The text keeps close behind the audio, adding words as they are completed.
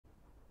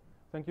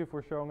Thank you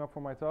for showing up for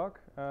my talk.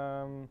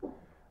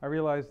 I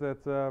realize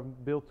that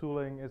build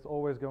tooling is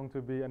always going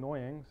to be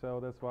annoying, so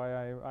that's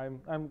why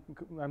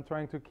I'm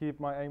trying to keep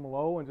my aim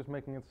low and just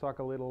making it suck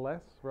a little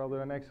less rather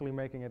than actually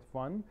making it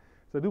fun.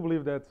 So I do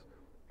believe that's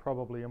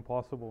probably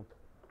impossible.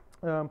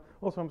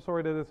 Also, I'm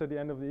sorry that it's at the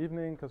end of the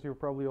evening because you're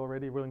probably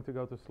already willing to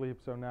go to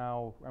sleep. So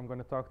now I'm going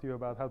to talk to you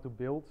about how to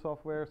build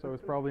software. So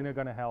it's probably not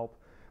going to help,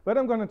 but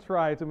I'm going to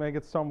try to make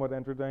it somewhat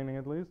entertaining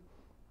at least.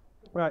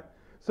 Right.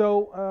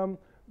 So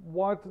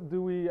what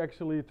am I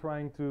actually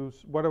trying to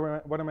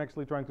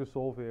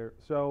solve here?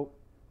 So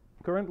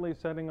currently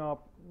setting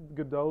up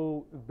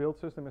Godot build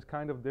system is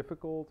kind of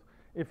difficult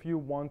if you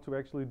want to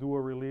actually do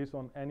a release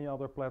on any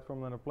other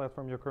platform than a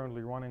platform you're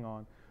currently running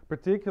on,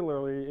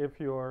 particularly if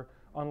you're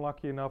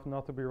unlucky enough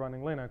not to be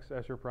running Linux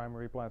as your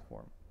primary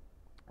platform.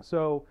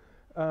 So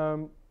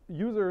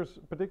users,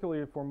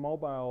 particularly for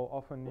mobile,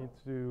 often need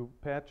to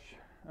patch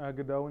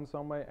Godot in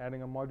some way,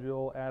 adding a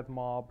module, add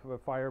mob,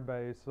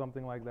 Firebase,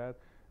 something like that,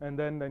 and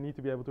then they need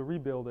to be able to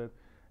rebuild it.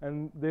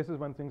 And this is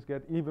when things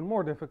get even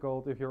more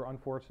difficult if you're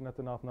unfortunate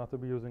enough not to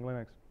be using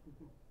Linux.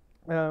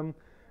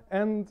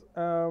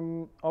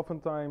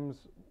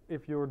 Oftentimes,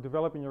 if you're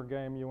developing your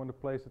game, you want to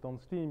place it on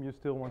Steam, you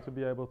still want to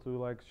be able to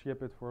like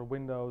ship it for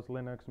Windows,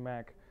 Linux,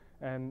 Mac,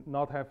 and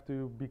not have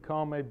to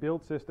become a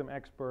build system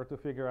expert to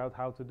figure out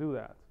how to do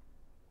that,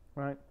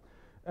 right?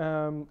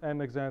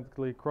 And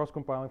exactly,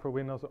 cross-compiling for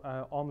Windows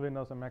on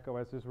Windows and Mac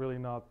OS is really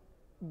not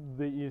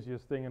the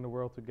easiest thing in the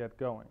world to get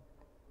going.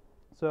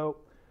 So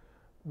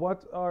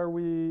what are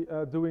we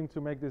doing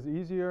to make this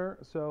easier?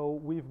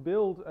 So we've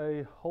built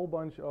a whole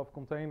bunch of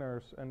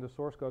containers, and the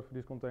source code for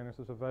these containers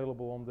is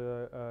available on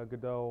the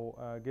Godot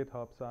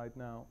GitHub site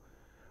now,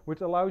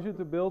 which allows you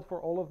to build for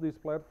all of these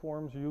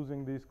platforms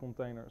using these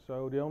containers.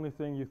 So the only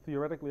thing you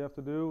theoretically have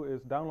to do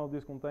is download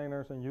these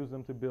containers and use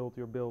them to build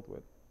your build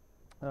with.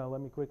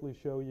 Let me quickly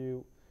show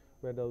you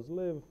where those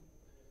live.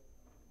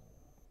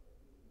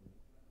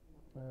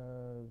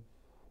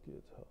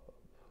 GitHub.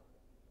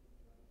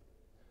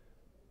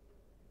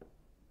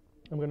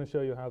 I'm going to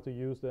show you how to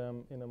use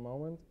them in a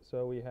moment.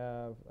 So we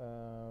have,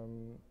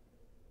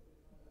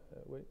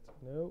 wait,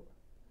 no.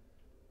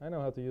 I know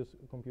how to use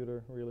a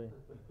computer, really.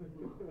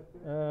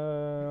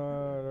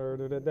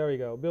 There we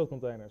go, build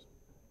containers.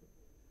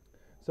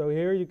 So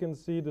here you can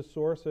see the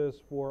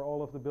sources for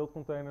all of the build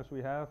containers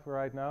we have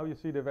right now. You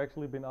see they've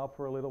actually been up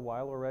for a little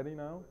while already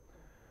now.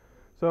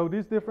 So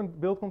these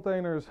different build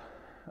containers,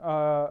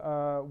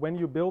 when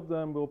you build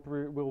them,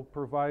 will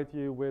provide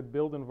you with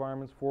build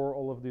environments for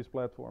all of these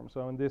platforms.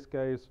 So in this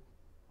case,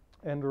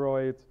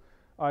 Android,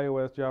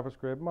 iOS,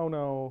 JavaScript,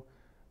 Mono,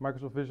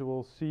 Microsoft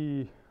Visual,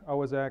 C,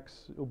 OS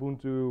X,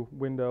 Ubuntu,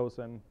 Windows,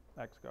 and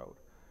Xcode.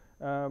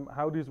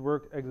 How these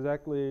work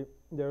exactly,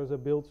 there's a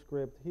build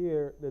script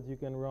here that you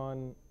can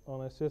run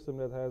on a system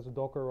that has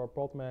Docker or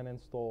Podman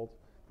installed,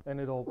 and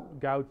it'll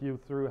guide you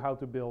through how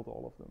to build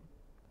all of them.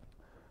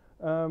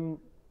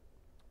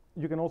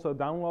 You can also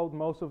download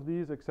most of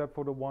these except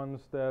for the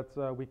ones that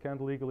we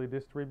can't legally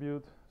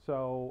distribute.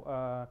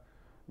 So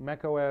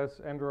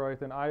macOS,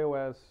 Android, and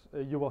iOS,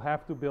 you will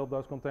have to build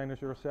those containers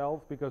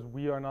yourself because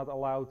we are not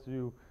allowed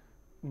to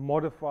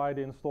modify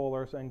the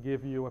installers and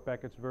give you a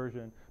packaged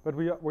version. But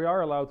we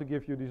are allowed to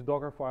give you these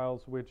Docker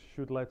files, which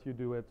should let you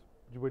do it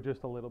with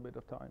just a little bit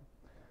of time.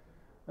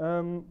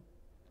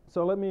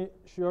 So let me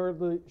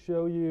shortly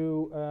show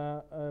you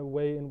a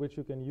way in which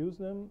you can use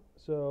them.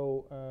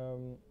 So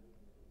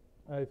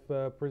I've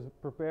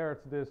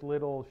prepared this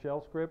little shell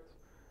script.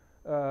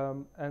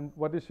 And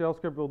what this shell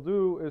script will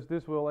do is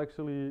this will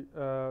actually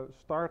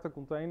start a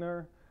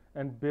container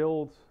and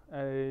build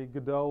a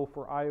Godot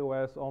for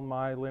iOS on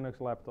my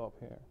Linux laptop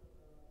here.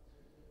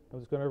 I'm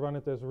just going to run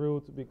it as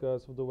root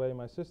because of the way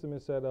my system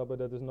is set up, but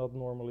that is not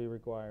normally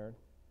required.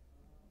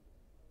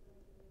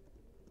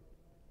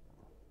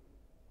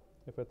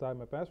 If I type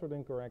my password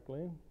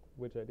incorrectly,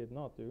 which I did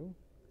not do.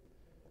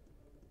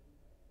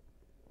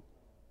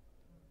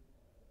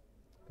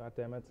 God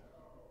damn it.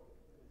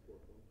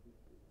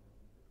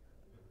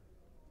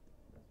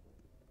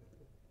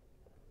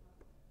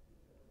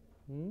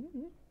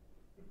 Mm-hmm.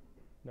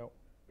 No.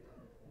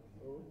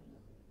 So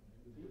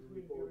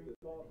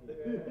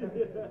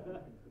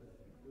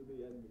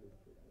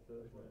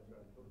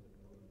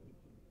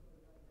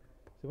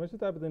once you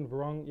type it in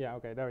wrong, yeah,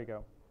 okay, there we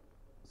go.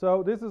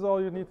 So this is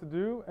all you need to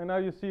do, and now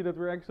you see that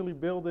we're actually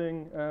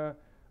building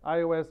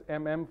iOS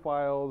MM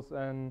files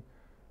and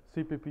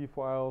CPP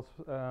files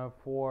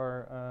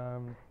for,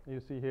 you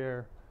see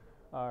here,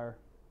 our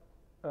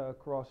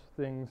cross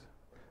things.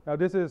 Now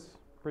this is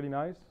pretty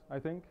nice, I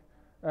think.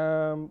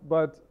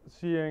 But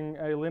seeing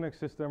a Linux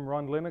system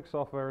run Linux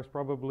software is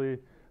probably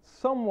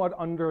somewhat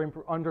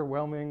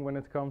underwhelming when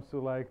it comes to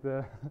like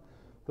the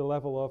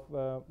level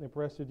of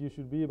impressed that you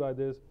should be by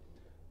this.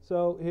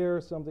 So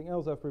here's something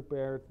else I've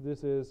prepared.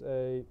 This is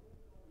a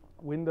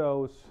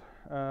Windows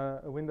 10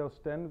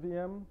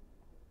 VM.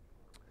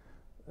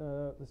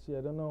 Let's see,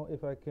 I don't know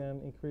if I can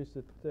increase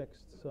the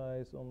text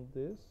size on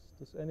this.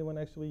 Does anyone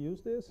actually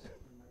use this?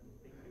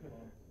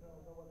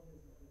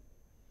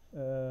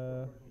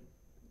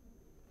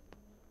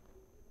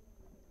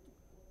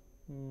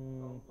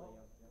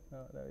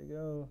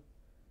 go.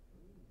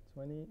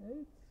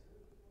 28.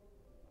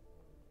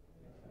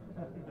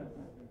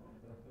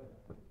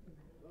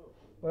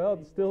 Well,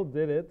 it still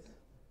did it,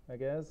 I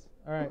guess.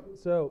 All right,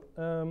 so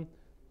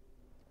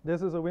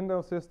this is a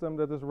Windows system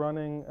that is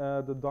running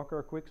the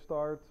Docker Quick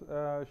Start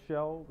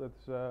shell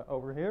that's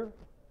over here.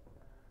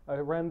 I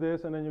ran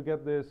this, and then you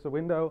get this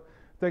window.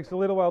 It takes a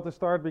little while to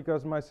start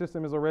because my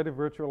system is already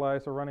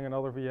virtualized, so running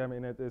another VM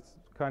in it, it's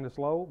kind of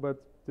slow,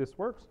 but this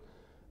works.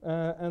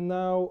 And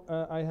now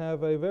I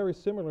have a very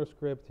similar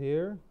script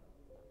here,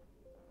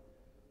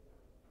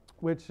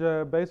 which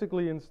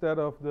basically, instead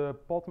of the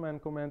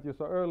podman command you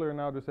saw earlier,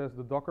 now this has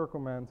the docker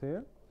command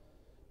here.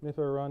 And if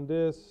I run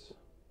this,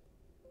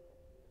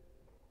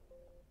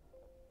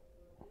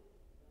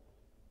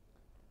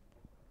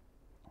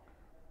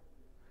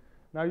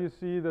 now you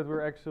see that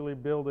we're actually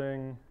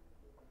building,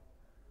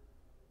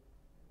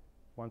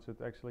 once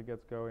it actually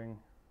gets going.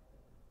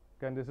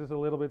 Again, this is a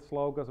little bit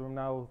slow because we're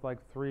now like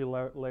 3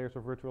 layers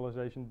of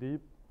virtualization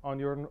deep. On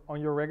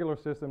your regular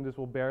system, this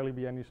will barely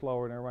be any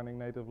slower than running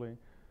natively.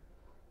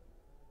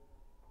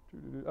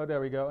 Oh, there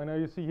we go. And now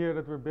you see here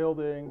that we're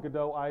building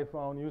Godot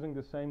iPhone using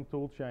the same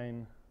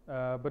toolchain,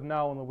 but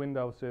now on a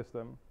Windows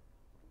system.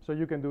 So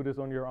you can do this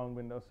on your own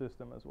Windows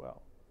system as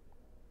well.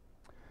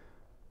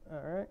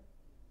 All right.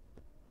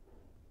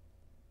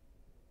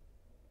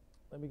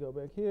 Let me go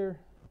back here.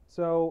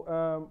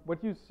 So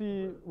what you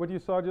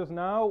saw just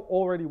now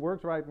already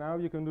works right now.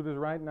 You can do this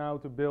right now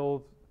to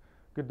build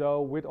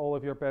Godot with all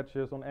of your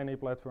patches on any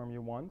platform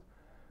you want.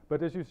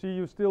 But as you see,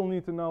 you still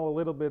need to know a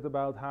little bit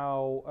about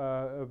how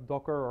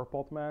Docker or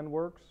Podman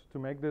works to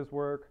make this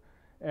work.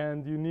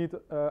 And you need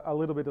a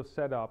little bit of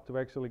setup to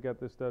actually get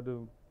this to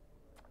do.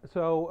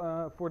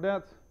 So for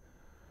that,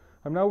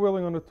 I'm now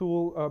working on a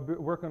tool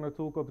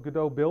called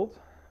Godot Build,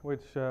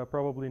 which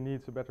probably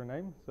needs a better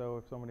name. So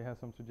if somebody has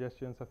some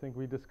suggestions, I think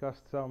we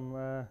discussed some.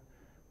 I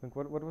think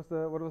what was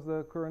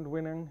the current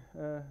winning?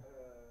 Badass.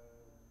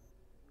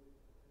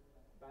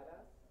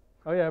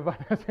 Oh yeah,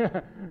 badass.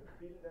 Yeah.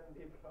 Build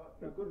and deploy.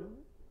 No, Godot.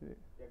 Yeah,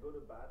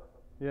 Godot bad or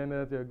something. Yeah,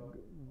 no,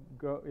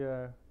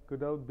 yeah,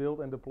 Godot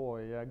build and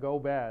deploy. Yeah, go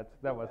bad.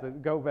 That was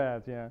it. Go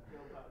bad. Yeah.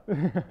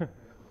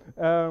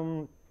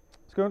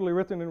 It's currently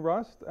written in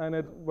Rust, and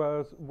it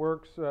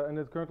works, and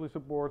it currently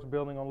supports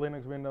building on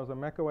Linux, Windows, and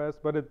macOS,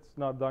 but it's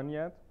not done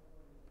yet.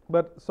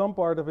 But some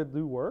part of it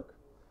do work.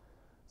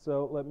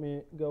 So let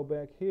me go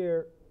back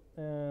here,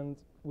 and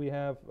we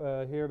have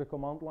here the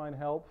command line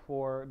help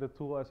for the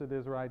tool as it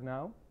is right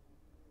now.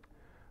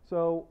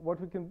 So what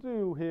we can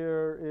do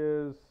here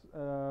is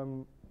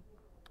do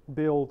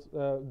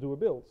a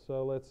build.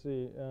 So let's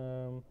see,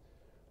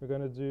 we're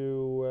going to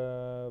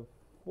do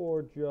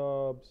 4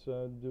 jobs,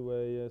 do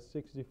a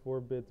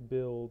 64-bit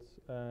build,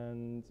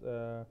 and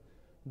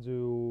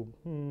do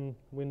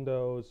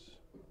Windows,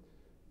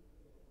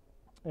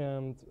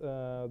 and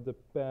the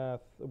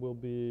path will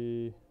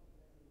be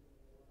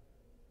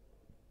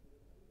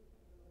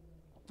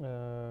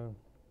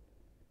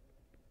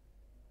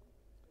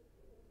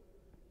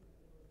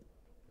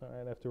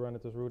I'd have to run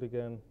it as root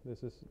again.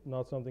 This is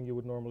not something you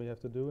would normally have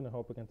to do, and I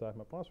hope I can type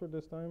my password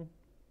this time.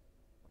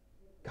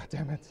 God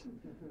damn it.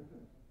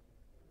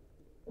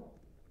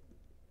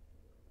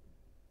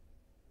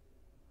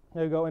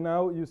 There you go, and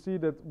now you see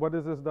that what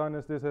this has done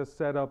is this has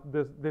set up,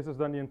 this has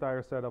done the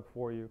entire setup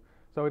for you.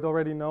 So it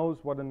already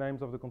knows what the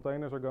names of the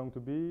containers are going to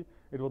be.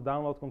 It will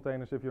download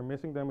containers if you're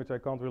missing them, which I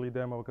can't really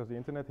demo because the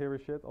internet here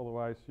is shit.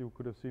 Otherwise, you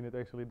could have seen it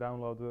actually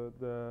download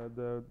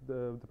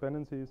the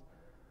dependencies.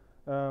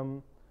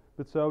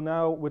 But so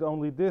now with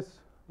only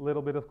this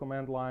little bit of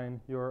command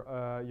line,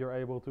 you're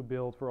able to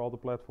build for all the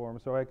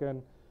platforms. So I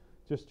can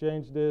just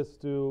change this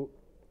to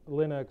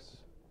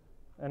Linux,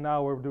 and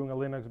now we're doing a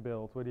Linux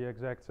build with the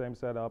exact same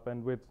setup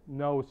and with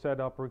no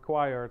setup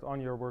required on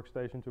your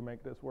workstation to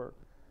make this work.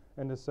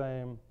 And the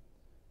same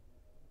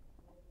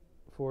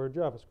for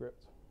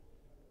JavaScript.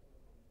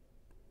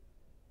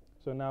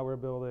 So now we're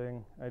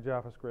building a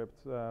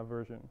JavaScript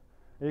version.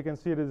 And you can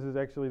see this is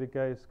actually the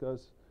case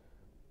because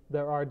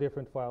there are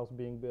different files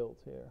being built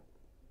here.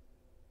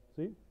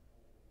 See?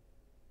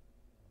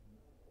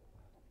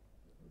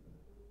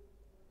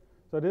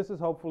 So this is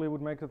hopefully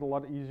would make it a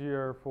lot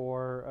easier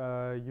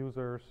for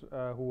users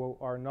who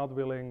are not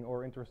willing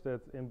or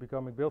interested in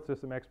becoming build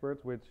system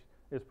experts, which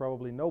is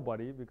probably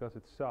nobody because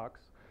it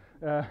sucks,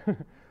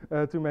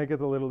 to make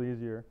it a little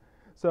easier.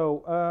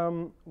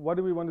 So what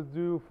do we want to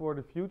do for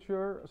the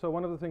future? So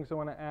one of the things I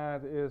want to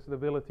add is the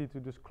ability to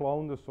just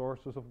clone the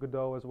sources of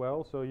Godot as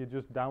well. So you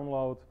just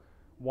download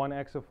one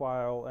exe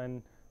file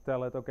and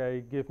tell it,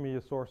 okay, give me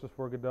the sources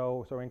for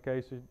Godot. So in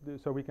case,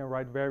 so we can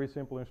write very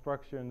simple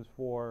instructions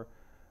for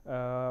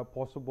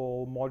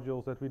possible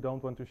modules that we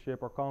don't want to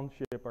ship or can't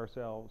ship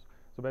ourselves.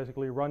 So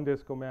basically run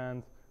this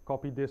command,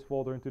 copy this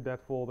folder into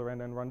that folder, and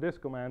then run this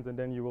command, and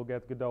then you will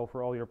get Godot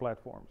for all your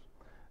platforms.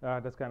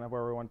 That's kind of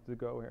where we wanted to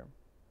go here.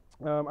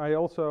 I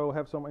also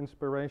have some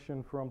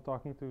inspiration from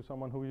talking to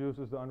someone who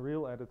uses the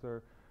Unreal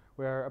editor,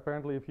 where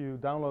apparently if you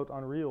download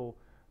Unreal,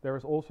 There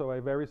is also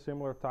a very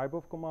similar type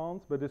of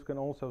command, but this can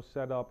also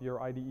set up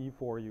your IDE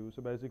for you.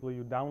 So basically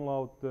you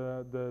download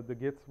the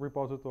Git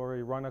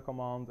repository, run a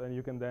command, and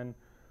you can then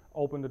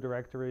open the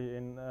directory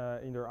in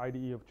your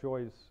IDE of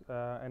choice,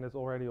 and it's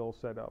already all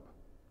set up.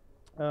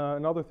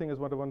 Another thing is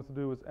what I wanted to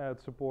do is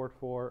add support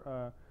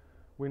for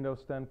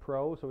Windows 10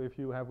 Pro. So if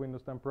you have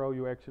Windows 10 Pro,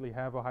 you actually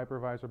have a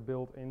hypervisor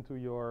built into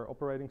your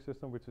operating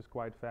system, which is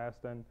quite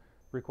fast and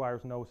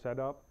requires no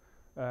setup.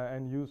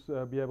 And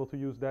be able to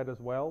use that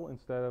as well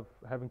instead of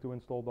having to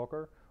install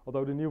Docker.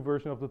 Although the new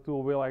version of the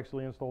tool will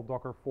actually install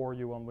Docker for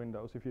you on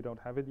Windows if you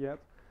don't have it yet.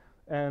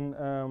 And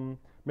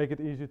make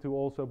it easy to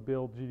also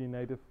build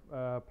GDNative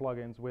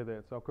plugins with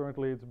it. So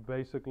currently it's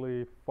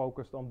basically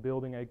focused on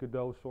building a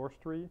Godot source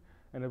tree,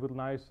 and it would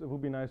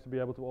be nice to be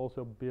able to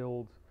also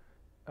build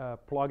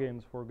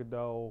plugins for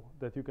Godot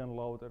that you can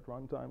load at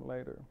runtime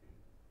later.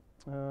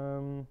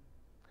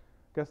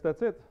 Guess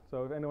that's it.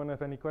 So if anyone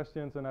have any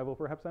questions, then I will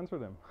perhaps answer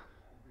them.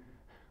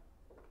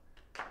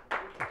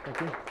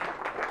 Thank you.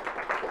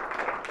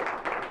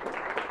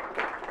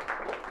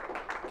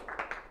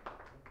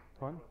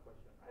 One?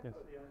 Yes. I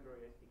thought the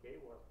Android SDK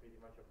was pretty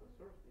much open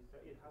source.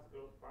 It has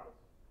closed parts.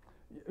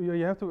 You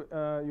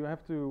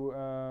have to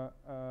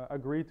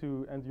agree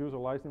to end user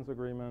license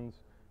agreements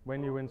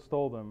when you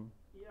install them.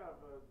 Yeah,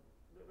 but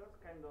that's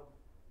kind of,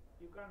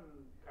 you can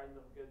kind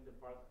of get the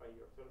parts by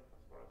yourself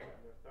as far as I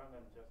understand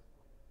and just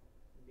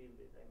build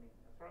it. I mean,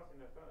 as far as I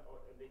understand,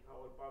 they have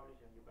all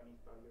published and you can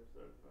install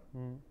yourself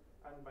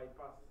and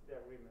bypass the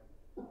agreement.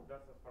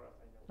 That's as far as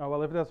I know. Oh,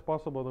 well, if that's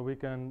possible, then we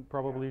can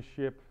probably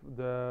ship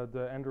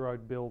the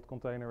Android build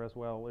container as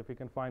well. If we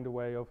can find a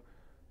way of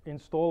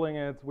installing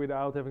it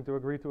without having to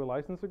agree to a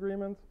license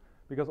agreement,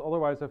 because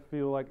otherwise I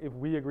feel like if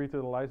we agree to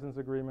the license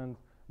agreement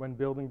when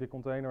building the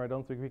container, I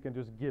don't think we can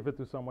just give it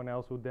to someone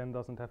else who then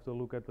doesn't have to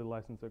look at the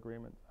license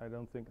agreement. I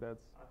don't think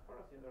that's... As far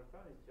as I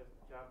understand, it's just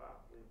Java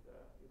with,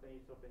 you can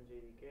use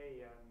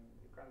OpenJDK and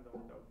you can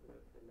download the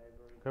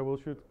library. Okay,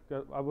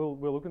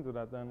 we'll look into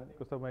that then,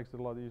 because that makes it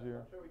a lot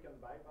easier. I'm sure we can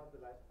bypass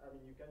the license. I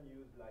mean, you can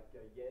use like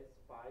a yes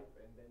pipe,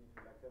 and then if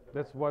you accept the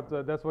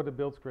That's what the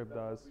build script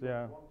does.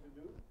 Yeah. Want to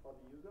do for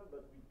the user,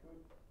 but we could.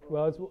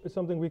 Well, it's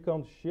something we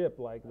can't ship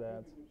like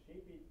that. We could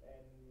ship it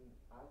and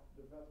ask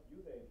the first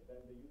usage, then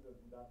the user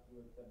would have to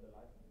accept the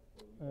license.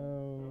 So we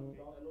can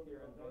download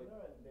the container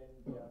and then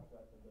we have to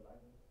accept the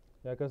license.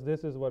 Yeah, because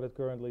this is what it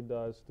currently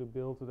does to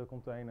build to the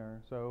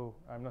container. So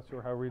I'm not sure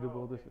how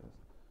readable this is.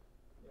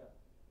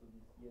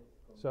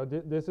 So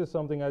this is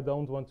something I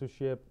don't want to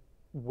ship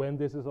when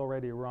this is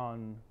already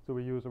run to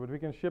a user, but we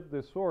can ship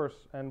this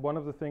source, and one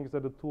of the things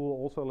that the tool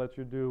also lets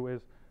you do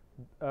is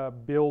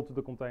build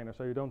the container,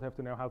 so you don't have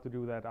to know how to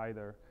do that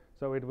either.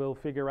 So it will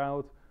figure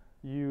out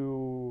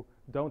you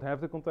don't have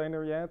the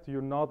container yet,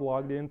 you're not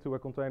logged into a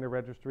container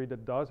registry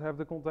that does have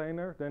the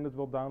container, then it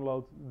will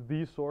download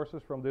these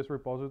sources from this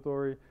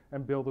repository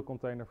and build a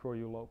container for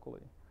you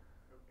locally.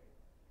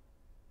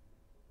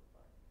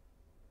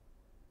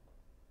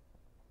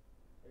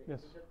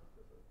 Yes. I have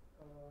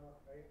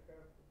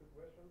two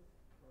questions.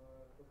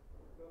 The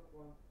first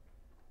one,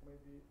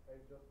 maybe I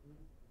just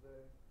missed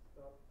the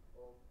start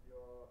of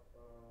your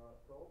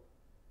talk,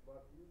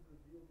 but is the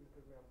build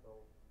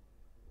incremental?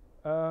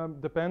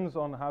 Depends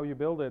on how you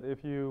build it.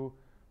 If you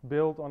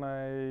build on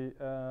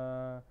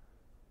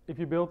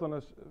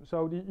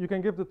so you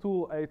can give the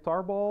tool a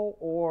tarball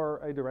or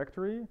a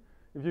directory.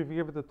 If you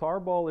give it a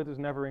tarball, it is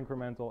never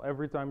incremental.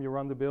 Every time you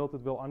run the build,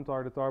 it will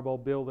untar the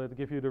tarball, build it,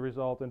 give you the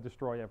result, and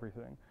destroy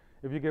everything.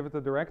 If you give it a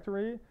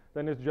directory,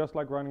 then it's just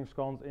like running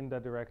scans in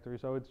that directory.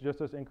 So it's just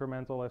as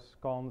incremental as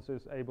scans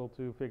is able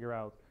to figure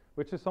out,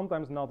 which is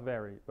sometimes not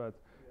very, but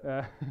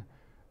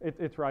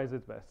it tries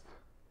its best.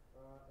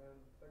 And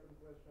second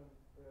question,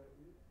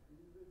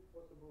 is it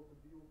possible to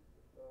build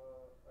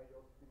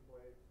iOS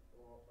templates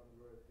or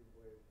Android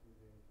templates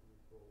using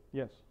this tool?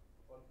 Yes.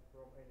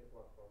 From any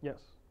platform? Yes.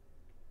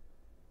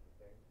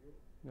 Thank you.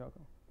 You're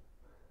welcome.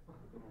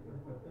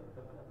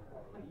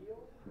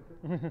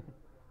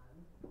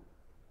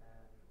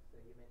 So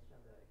you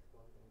mentioned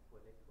exporting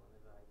projects to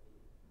another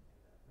IDE, and for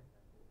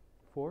example,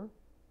 For?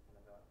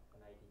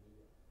 an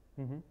IDE.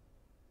 Mm-hmm. And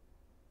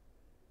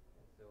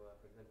so,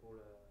 for example,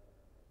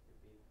 to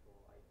build for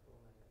iPhone,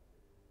 I have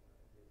to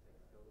use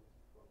Xcode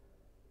from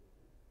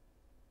Ubuntu.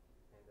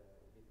 And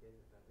in this case,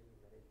 apparently, you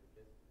manage to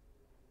just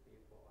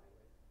build for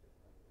iOS, just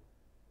like this.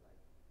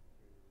 Like,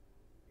 you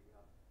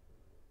have to,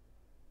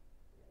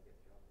 yeah, I guess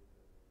you have the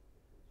tool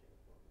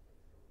chain from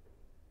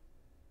Xcode.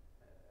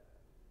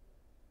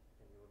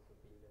 Can you also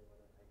build on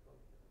an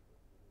iPhone? Because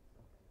you need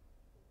some kind of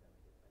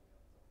intermediate layer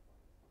of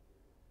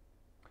software.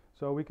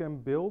 So we can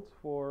build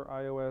for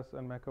iOS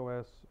and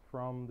macOS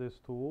from this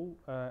tool,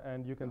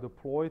 and you can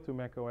deploy to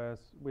macOS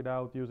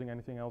without using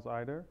anything else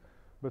either.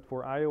 But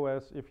for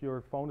iOS, if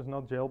your phone is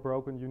not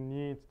jailbroken, you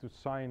need to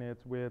sign it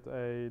with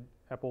a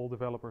Apple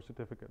developer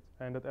certificate.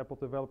 And that Apple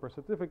developer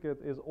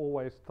certificate is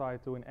always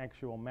tied to an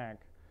actual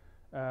Mac.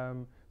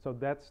 So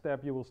that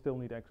step you will still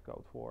need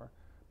Xcode for.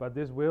 But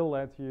this will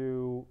let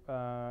you,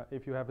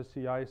 if you have a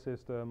CI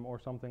system or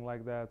something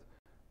like that,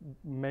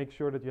 make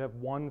sure that you have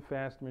one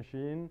fast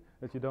machine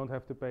that you don't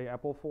have to pay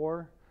Apple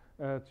for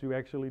to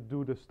actually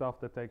do the stuff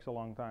that takes a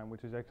long time,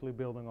 which is actually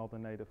building all the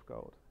native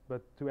code.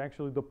 But to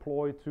actually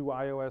deploy to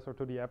iOS or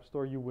to the App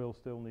Store, you will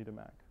still need a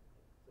Mac.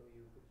 So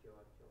you put your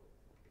actual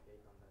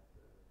certificate on that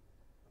machine?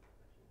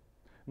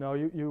 No,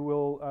 you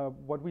will,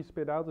 what we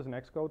spit out is an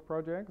Xcode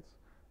project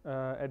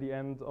at the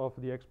end of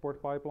the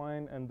export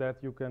pipeline, and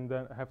that you can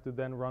then have to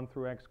then run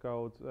through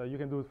Xcode. You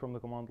can do it from the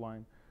command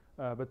line,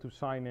 but to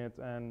sign it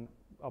and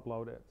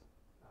upload it.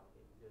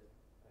 Okay, just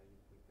you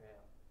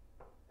prepare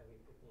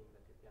everything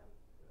that you can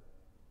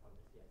on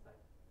the CI side.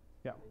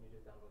 Yeah. And then you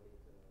just download it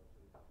to the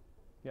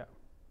Yeah.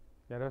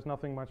 Yeah, there's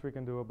nothing much we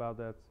can do about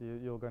that.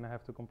 You're going to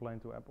have to complain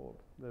to Apple.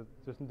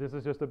 This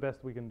is just the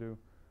best we can do.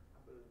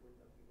 Apple will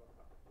not give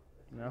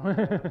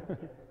a fuck.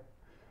 No.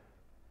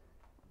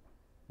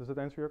 Does that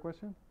answer your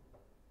question?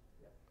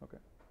 Yeah. Okay.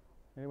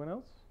 Anyone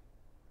else?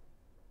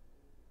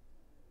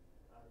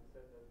 You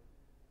said that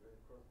the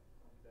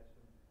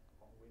cross-compilation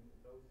on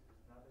Windows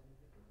is not any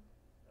different.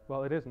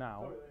 Well, it is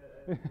now.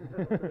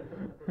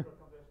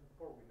 Cross-compilation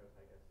for Windows,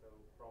 I guess. So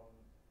from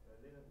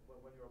Linux,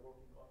 when you are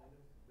working on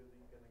Linux,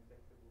 building an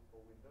executable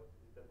for Windows,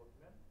 is that what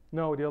you meant?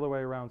 No, the other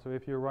way around. So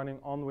if you're running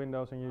on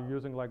Windows and you're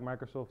using like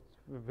Microsoft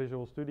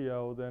Visual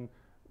Studio, then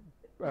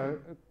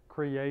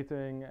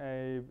creating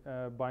a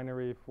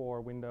binary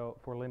for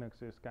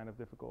Linux is kind of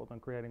difficult, and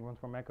creating one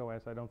for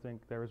macOS, I don't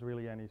think there is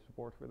really any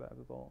support for that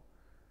at all.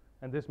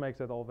 And this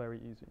makes it all very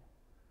easy,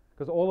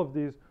 because all of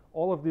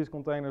these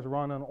containers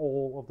run on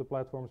all of the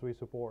platforms we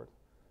support.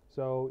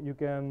 So you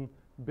can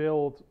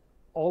build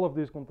all of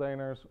these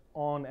containers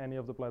on any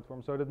of the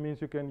platforms. So that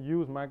means you can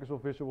use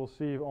Microsoft Visual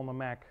C on a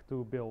Mac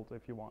to build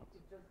if you want.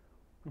 It just,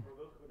 for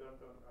those who don't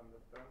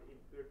understand, it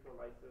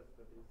virtualizes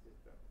the build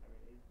system. I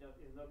mean,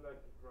 it's not like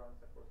it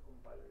runs a cross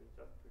compiler, it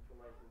just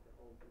virtualizes the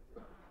whole build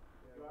system.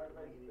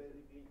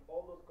 Basically,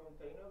 all those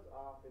containers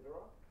are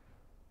Fedora.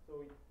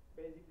 So it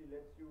basically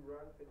lets you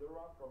run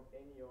Fedora from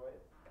any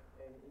OS.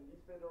 And in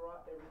this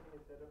Fedora, everything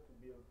is set up to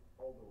build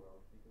all the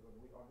world. Because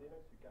on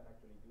Linux, you can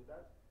actually do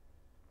that.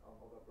 On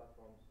other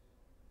platforms,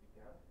 you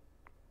can.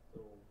 So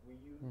we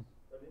use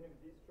a Linux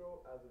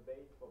distro as a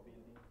base for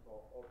building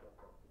for all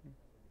platforms.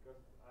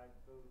 Because I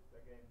built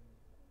again,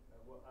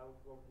 I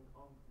was working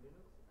on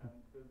Linux and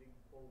building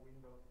for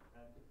Windows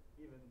and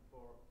even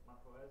for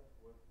macOS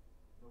was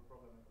no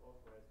problem at all.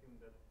 So I assume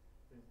that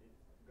since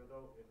it's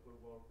Godot, it will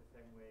work the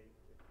same way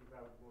if I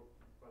would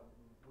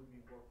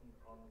be working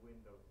on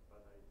Windows.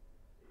 But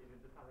if it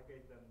is not the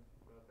case, then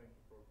thank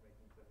you for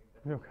making something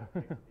that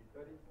makes it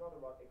But it's not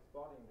about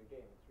exporting the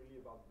game, it's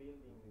really about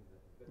building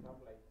the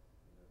templates.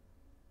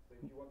 So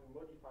if you want to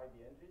modify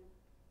the engine,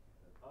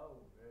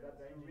 that's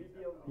to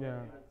rebuild the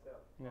engine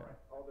itself. Yeah.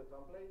 All the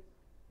templates,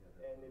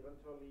 and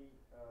eventually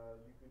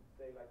you could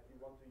say like you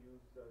want to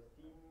use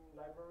Steam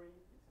library,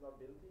 it's not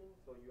built in,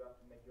 so you have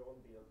to make your own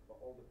build for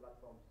all the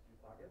platforms you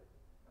target.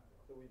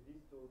 So with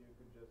this tool you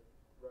could just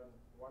run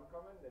one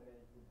command and then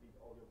it would be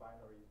all your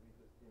binaries with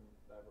the Steam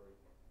library.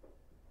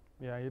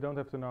 Yeah, you don't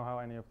have to know how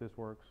any of this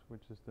works,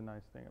 which is the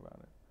nice thing about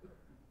it.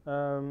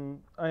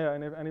 Yeah,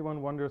 and if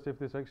anyone wonders if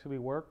this actually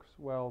works,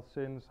 well,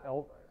 since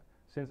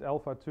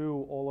Alpha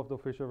 2, all of the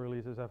official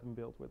releases have been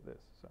built with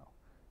this, so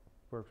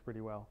works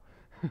pretty well.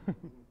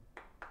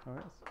 All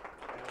right.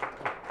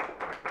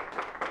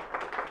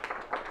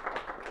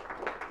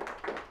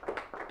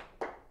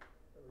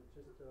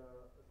 Just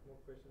a small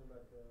question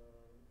about the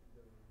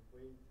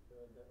way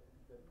that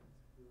will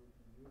be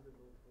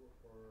usable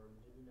for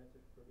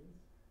GDNative plugins.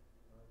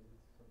 Is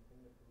it something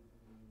that will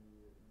be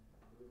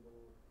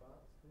doable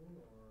fast soon,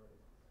 or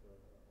is it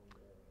on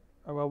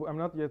the... Well, I'm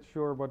not yet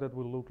sure what that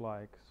will look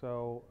like.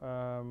 So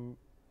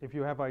if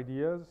you have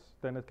ideas,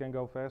 then it can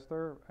go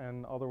faster,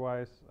 and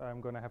otherwise I'm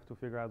going to have to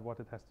figure out what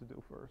it has to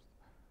do first.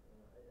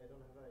 I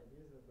don't have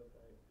ideas, but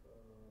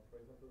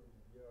for example,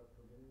 VR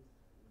plugins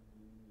would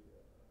be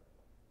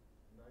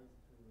nice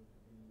to be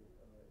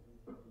easily...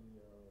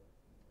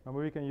 And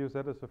we can use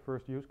that as a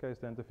first use case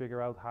then to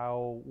figure out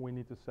how we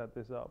need to set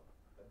this up.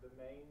 The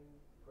main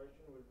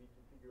question will be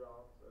to figure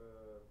out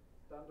a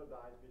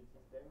standardized build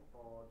system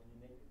for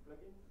GDNative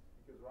plugins,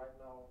 because right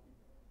now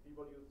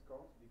people use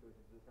sconce because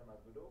it's the same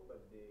as Godot,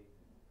 but they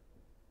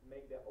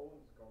make their own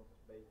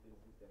sconce-based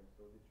build system.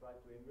 So they try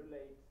to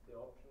emulate the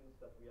options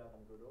that we have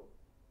in Godot.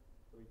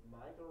 So it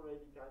might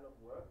already kind of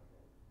work,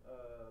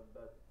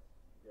 but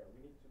yeah,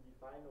 we need to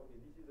define, okay,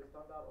 this is the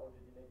standard, or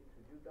GDNative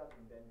should use that,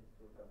 and then this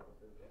tool can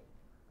process them.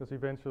 Because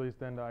eventually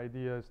then the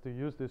idea is to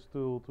use this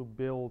tool to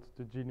build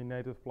the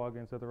GDNative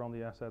plugins that are on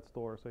the asset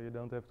store, so you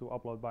don't have to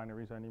upload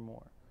binaries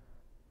anymore.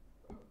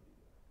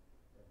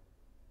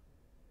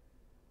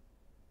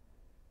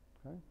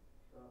 Okay.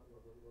 What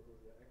was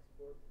the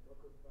export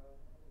Docker file?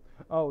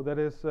 Oh, that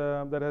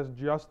has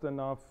just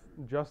enough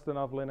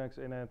Linux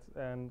in it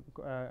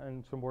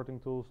and supporting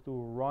tools to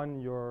run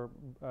your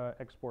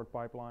export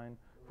pipeline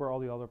for all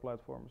the other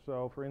platforms.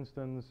 So, for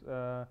instance,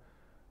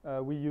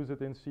 we use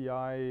it in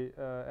CI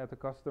at the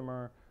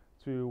customer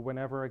to,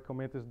 whenever a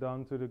commit is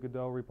done to the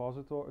Godot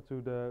repository,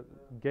 to the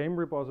game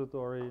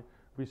repository,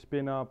 we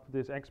spin up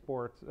this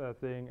export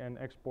thing and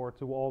export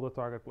to all the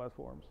target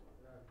platforms.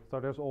 So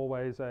there's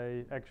always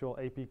a actual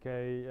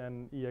APK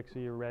and exe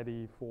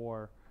ready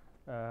for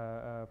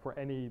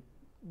any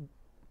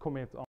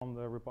commit on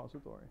the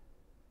repository.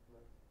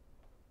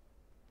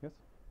 Yes?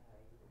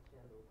 You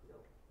mentioned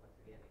Godot, once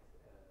again,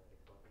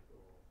 exporting to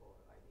for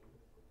IDE.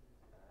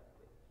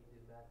 But if you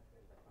do that,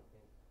 and that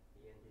contains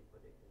the engine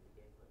project and the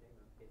game project,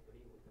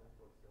 basically we can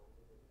also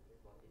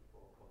export it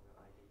for other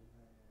IDE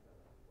for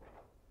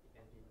the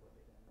engine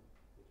project,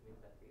 which means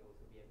that we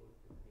also be able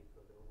to build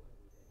Godot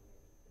with any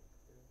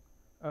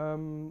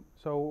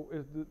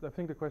I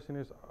think the question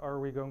is, are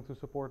we going to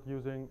support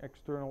using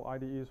external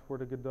IDEs for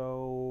the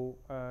Godot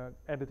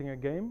editing a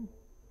game,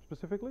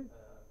 specifically?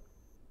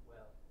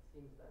 Well, it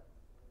seems that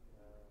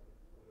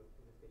we were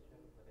in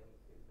discussion, but then it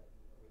seems that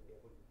we'll be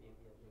able to build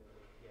the engine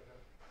together,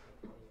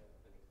 not only an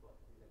export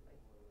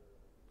template.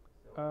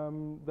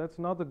 So That's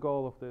not the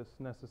goal of this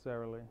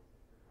necessarily.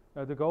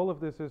 The goal of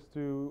this is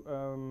to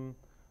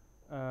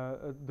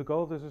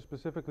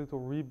specifically to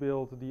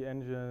rebuild the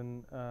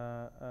engine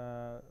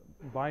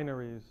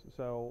binaries.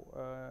 So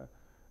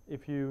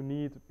if you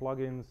need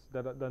plugins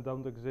that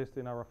don't exist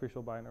in our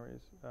official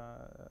binaries,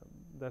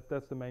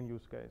 that's the main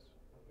use case.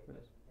 okay,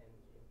 but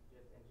engine,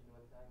 just engine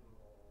one time,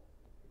 or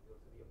it could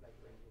also be applied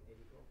to engine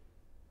editor?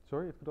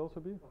 Sorry, it could also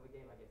be? For the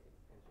game, I guess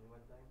it's engine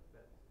one time,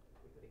 but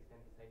we could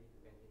extend this ID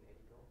to engine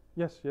editor.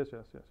 Yes. So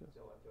actually,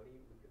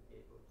 we could be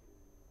able to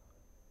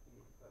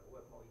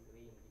work more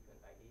easily in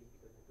different IDs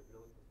because we could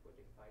load this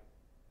project files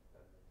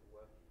to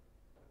work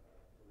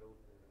to load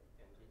the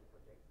engine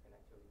project and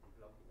actually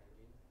develop the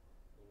engine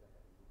in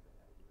different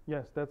IDs.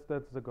 Yes,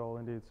 that's the goal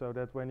indeed. So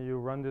that when you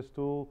run this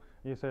tool,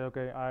 you say,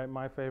 okay,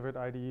 my favorite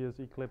IDE is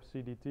Eclipse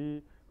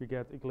CDT. We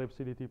get Eclipse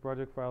CDT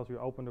project files. You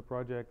open the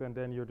project, and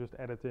then you're just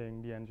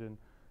editing the engine.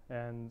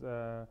 And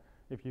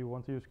if you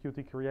want to use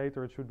Qt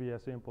Creator, it should be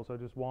as simple. So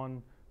just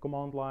one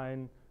command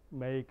line,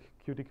 make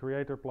Qt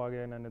Creator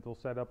plugin, and it will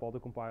set up all the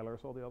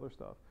compilers, all the other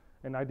stuff.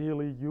 And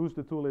ideally, use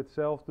the tool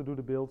itself to do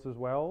the builds as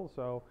well.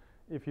 So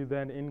if you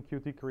then in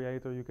Qt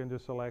Creator, you can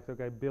just select,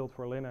 okay, build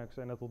for Linux,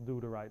 and it will do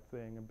the right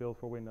thing, and build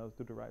for Windows,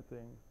 do the right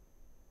thing.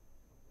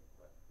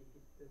 But if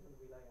it doesn't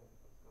rely on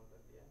scans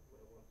at the end,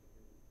 when I want to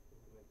do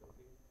incremental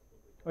builds, I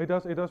think we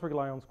can. It does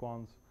rely on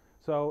scans.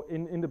 So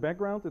in the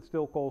background, it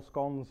still calls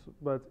scans,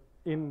 but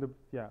in the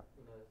in a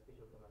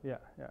special command.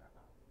 yeah.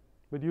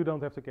 But you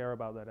don't have to care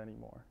about that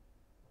anymore.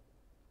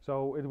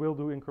 So it will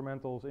do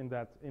incrementals in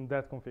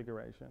that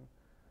configuration.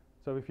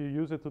 So if you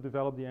use it to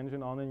develop the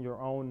engine on in your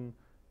own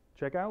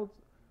checkout,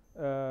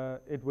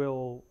 it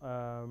will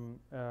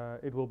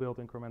build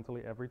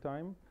incrementally every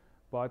time.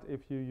 But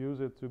if you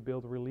use it to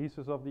build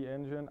releases of the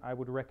engine, I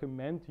would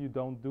recommend you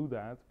don't do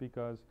that,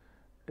 because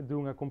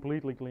doing a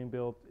completely clean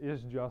build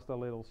is just a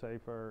little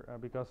safer,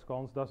 because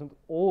scans doesn't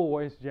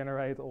always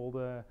generate all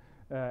the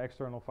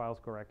external files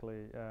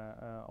correctly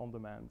on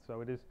demand.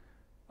 So it is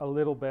a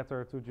little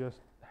better to just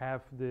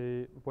have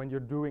when you're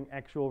doing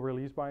actual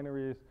release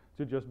binaries,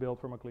 to just build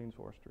from a clean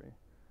source tree.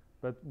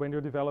 But when you're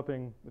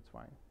developing, it's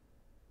fine.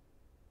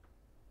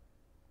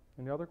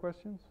 Any other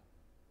questions?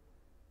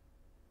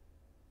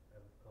 I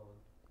have a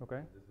comment.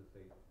 Okay. This is a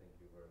thank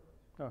you very much.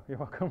 Oh, you're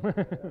welcome. I've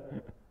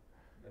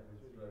been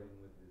struggling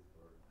with this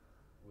for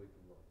way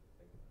too long.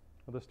 Thank you.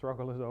 Well, the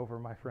struggle is over,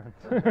 my friend.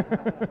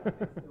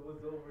 It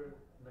was over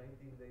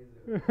 19 days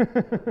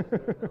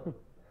ago.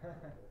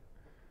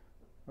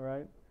 All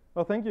right.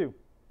 Well, thank you.